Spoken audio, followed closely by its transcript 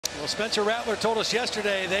Well, Spencer Rattler told us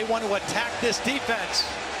yesterday they want to attack this defense.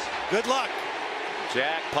 Good luck.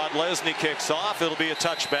 Jack Podlesny kicks off. It'll be a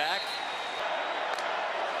touchback.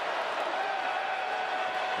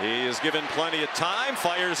 He is given plenty of time,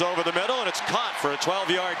 fires over the middle, and it's caught for a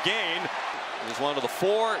 12-yard gain. He's one of the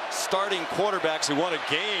 4 starting quarterbacks who won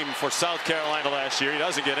a game for South Carolina last year. He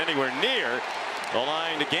doesn't get anywhere near the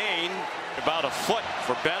line to gain. About a foot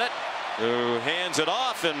for Bennett, who hands it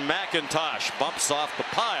off, and McIntosh bumps off the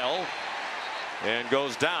pile and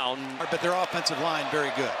goes down. But their offensive line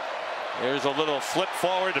very good. There's a little flip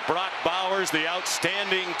forward to Brock Bowers, the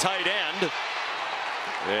outstanding tight end.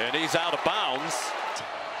 And he's out of bounds.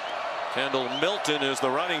 Kendall Milton is the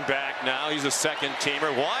running back now. He's a second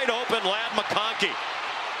teamer. Wide open, Ladd McConkey.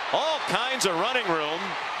 All kinds of running room.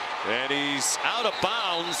 And he's out of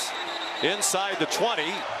bounds inside the 20.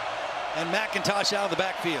 And McIntosh out of the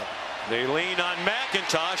backfield. They lean on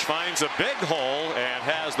McIntosh, finds a big hole, and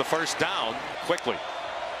has the first down quickly.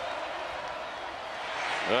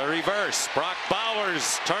 The reverse. Brock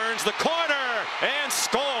Bowers turns the corner and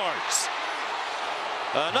scores.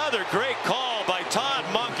 Another great call by Todd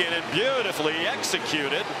Monken, and beautifully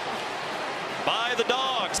executed by the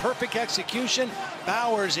Dogs. Perfect execution.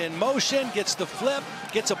 Bowers in motion, gets the flip,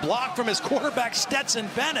 gets a block from his quarterback Stetson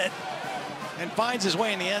Bennett, and finds his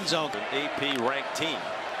way in the end zone. An AP ranked team.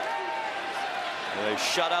 They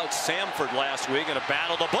shut out Samford last week in a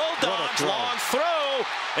battle. The Bulldogs, long throw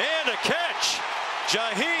and a catch.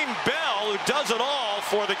 Jaheim Bell, who does it all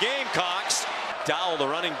for the Gamecocks. Dowell, the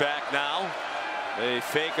running back now. They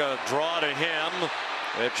fake a draw to him.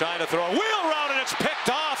 They're trying to throw a wheel route, and it's picked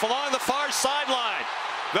off along the far sideline.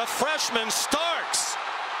 The freshman Starks,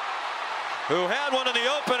 who had one in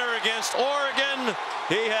the opener against Oregon,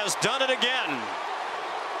 he has done it again.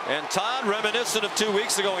 And Todd, reminiscent of 2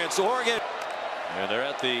 weeks ago against Oregon. And they're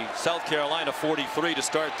at the South Carolina 43 to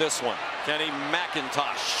start this one. Kenny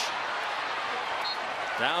McIntosh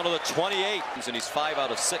down to the 28, and he's 5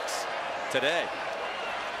 out of 6 today.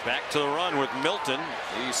 Back to the run with Milton.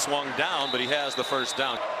 He swung down, but he has the first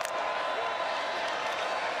down.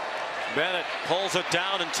 Bennett pulls it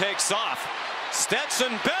down and takes off. Stetson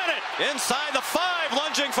Bennett inside the 5,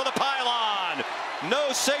 lunging for the pylon.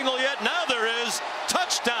 No signal yet. Now there is.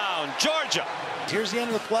 Touchdown, Georgia. Here's the end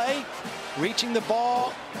of the play. Reaching the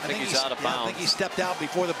ball. I think he's out of bounds. I think he stepped out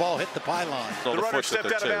before the ball hit the pylon. The runner stepped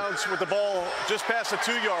out of bounds with the ball just past the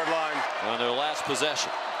 2-yard line. On their last possession,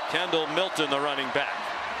 Kendall Milton, the running back,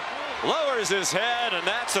 lowers his head, and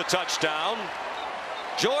that's a touchdown.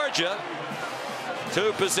 Georgia,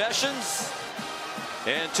 2 possessions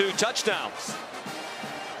and 2 touchdowns.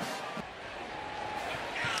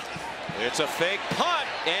 It's a fake punt,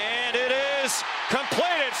 and it is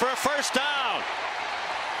completed for a first down.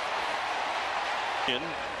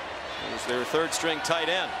 Is their 3rd string tight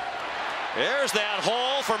end. There's that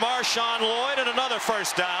hole for Marshawn Lloyd, and another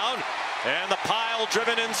first down. And the pile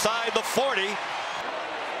driven inside the 40.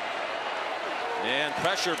 And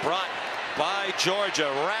pressure brought by Georgia.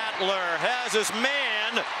 Rattler has his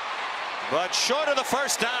man, but short of the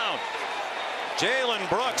first down. Jalen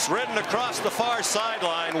Brooks ridden across the far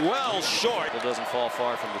sideline, well short. It doesn't fall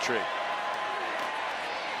far from the tree.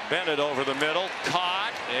 Bennett over the middle,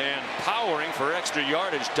 caught and powering for extra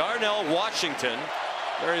yardage. Darnell Washington,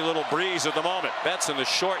 very little breeze at the moment. Betson the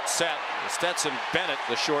short set. Stetson Bennett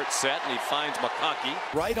the short set, and he finds McConkey.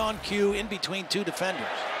 Right on cue in between 2 defenders.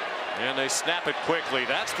 And they snap it quickly.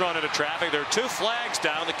 That's thrown into traffic. There are 2 flags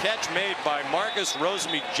down. The catch made by Marcus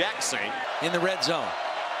Rosemy-Jackson. In the red zone.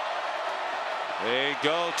 They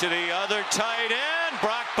go to the other tight end,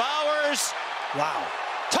 Brock Bowers. Wow.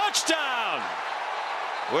 Touchdown!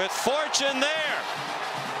 With fortune there.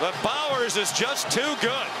 But Bowers is just too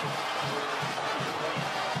good.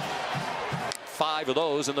 5 of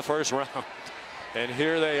those in the first round. And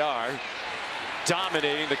here they are,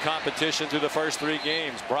 dominating the competition through the first 3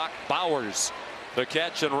 games. Brock Bowers, the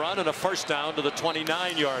catch and run, and a first down to the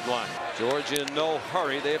 29-yard line. Georgia in no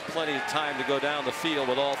hurry. They have plenty of time to go down the field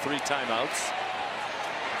with all 3 timeouts.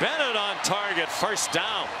 Bennett on target, first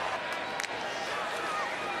down.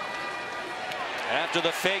 After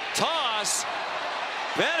the fake toss,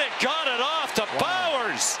 Bennett got it off to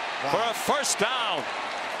Bowers for a first down.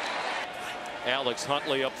 Alex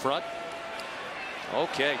Huntley up front.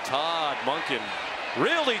 Okay, Todd Monken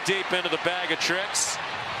really deep into the bag of tricks.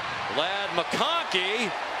 Ladd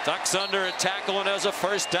McConkey ducks under a tackle and has a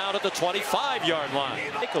first down at the 25-yard line.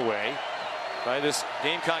 Takeaway by this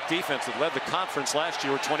Gamecock defense that led the conference last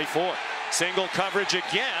year with 24. Single coverage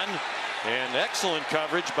again. And excellent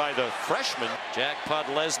coverage by the freshman. Jack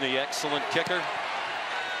Podlesny, excellent kicker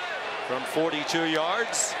from 42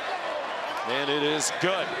 yards. And it is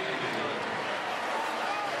good.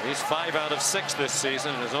 He's 5 out of 6 this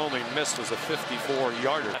season, and his only miss was a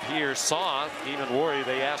 54-yarder. Here saw, even worried,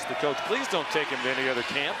 they asked the coach, please don't take him to any other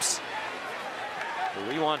camps. But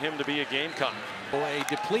we want him to be a Gamecock. A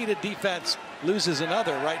depleted defense loses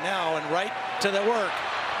another right now, and right to the work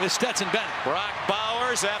is Stetson Bennett. Brock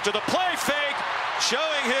Bowers, after the play fake,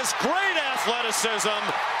 showing his great athleticism.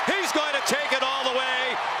 He's going to take it all the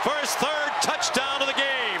way for his 3rd touchdown of the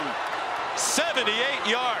game. 78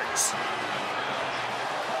 yards.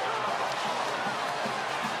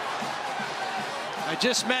 I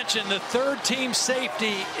just mentioned the 3rd team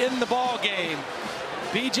safety in the ball game.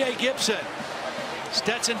 B.J. Gibson.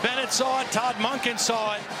 Stetson Bennett saw it, Todd Monken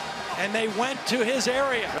saw it, and they went to his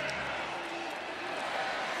area.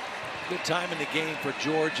 Good time in the game for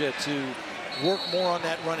Georgia to work more on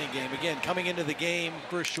that running game. Again, coming into the game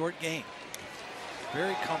for a short game.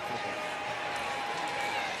 Very comfortable.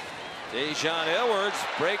 Dejon Edwards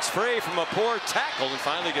breaks free from a poor tackle and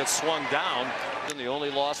finally gets swung down. And the only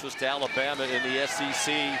loss was to Alabama in the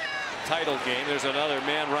SEC title game. There's another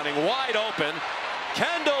man running wide open.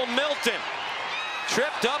 Kendall Milton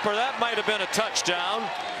tripped up, or that might have been a touchdown.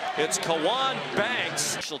 It's Kawan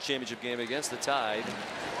Banks. National championship game against the Tide.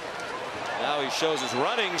 Now he shows his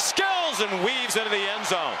running skills and weaves into the end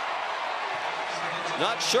zone.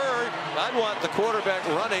 Not sure I'd want the quarterback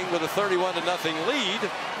running with a 31-0 lead,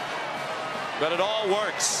 but it all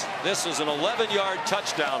works. This is an 11-yard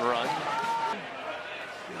touchdown run.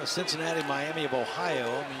 You know, Cincinnati, Miami of Ohio.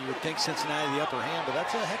 I mean, you would think Cincinnati the upper hand, but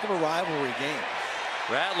that's a heck of a rivalry game.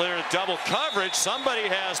 Rattler in double coverage. Somebody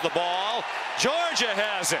has the ball. Georgia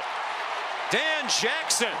has it. Dan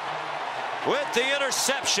Jackson with the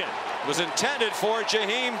interception. It was intended for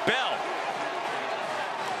Jaheim Bell.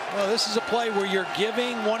 Well, this is a play where you're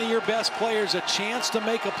giving one of your best players a chance to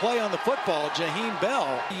make a play on the football. Jaheim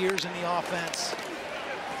Bell, years in the offense.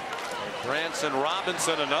 Branson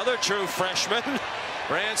Robinson, another true freshman.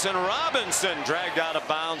 Branson Robinson dragged out of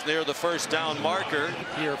bounds near the 1st down marker.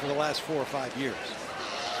 Here for the last 4 or 5 years.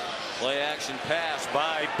 Play action pass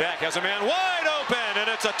by Beck, has a man wide open, and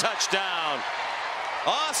it's a touchdown.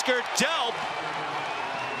 Oscar Delp,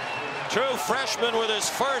 true freshman with his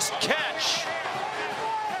 1st catch.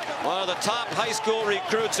 One of the top high school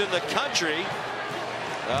recruits in the country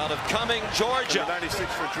out of Cumming, Georgia.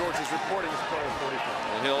 96 for Georgia's reporting is player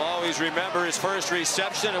 44. And he'll always remember his 1st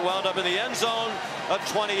reception. It wound up in the end zone, a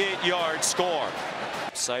 28-yard score.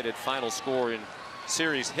 Cited final score in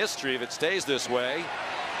series history if it stays this way.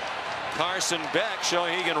 Carson Beck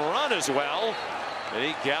showing he can run as well. And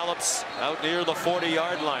he gallops out near the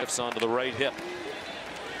 40-yard line. Onto the right hip.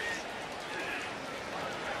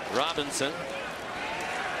 Robinson.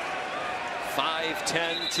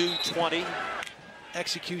 5'10", 220.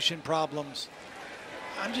 Execution problems.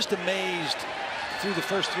 I'm just amazed through the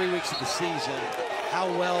first 3 weeks of the season how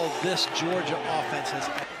well this Georgia offense has,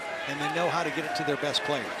 and they know how to get it to their best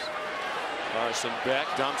players. Carson Beck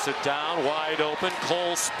dumps it down wide open.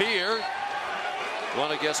 Cole Spear.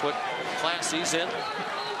 Want to guess what class he's in?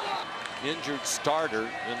 Injured starter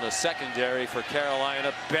in the secondary for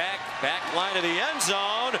Carolina. Back line of the end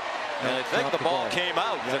zone. And I think the ball came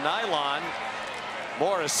out to nylon.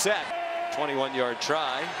 Morissette, 21-yard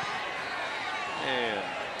try. And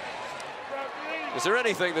is there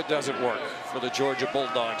anything that doesn't work for the Georgia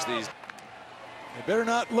Bulldogs these? They better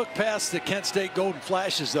not look past the Kent State Golden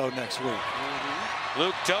Flashes though next week.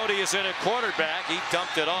 Luke Doty is in at quarterback. He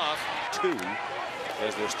dumped it off. 2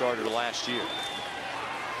 as their starter last year.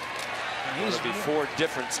 There'll be 4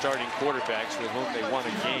 different starting quarterbacks with whom they won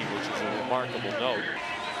a game, which is a remarkable note.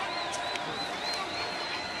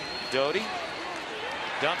 Doty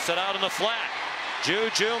dumps it out in the flat.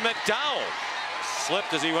 Juju McDowell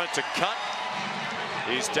slipped as he went to cut.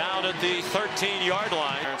 He's down at the 13-yard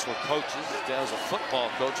line. Parents were coaches. His dad was a football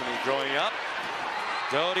coach when he was growing up.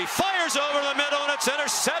 Doty fires over the middle, and it's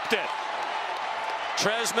intercepted.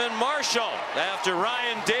 Tresman Marshall, after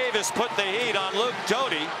Ryan Davis put the heat on Luke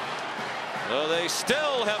Doty. Though they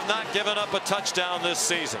still have not given up a touchdown this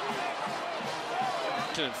season.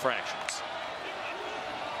 Infractions.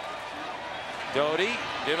 Doty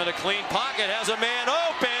given a clean pocket, has a man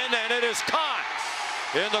open, and it is caught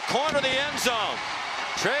in the corner of the end zone.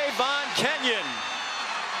 Trayvon Kenyon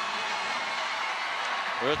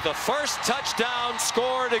with the 1st touchdown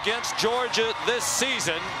scored against Georgia this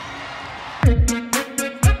season.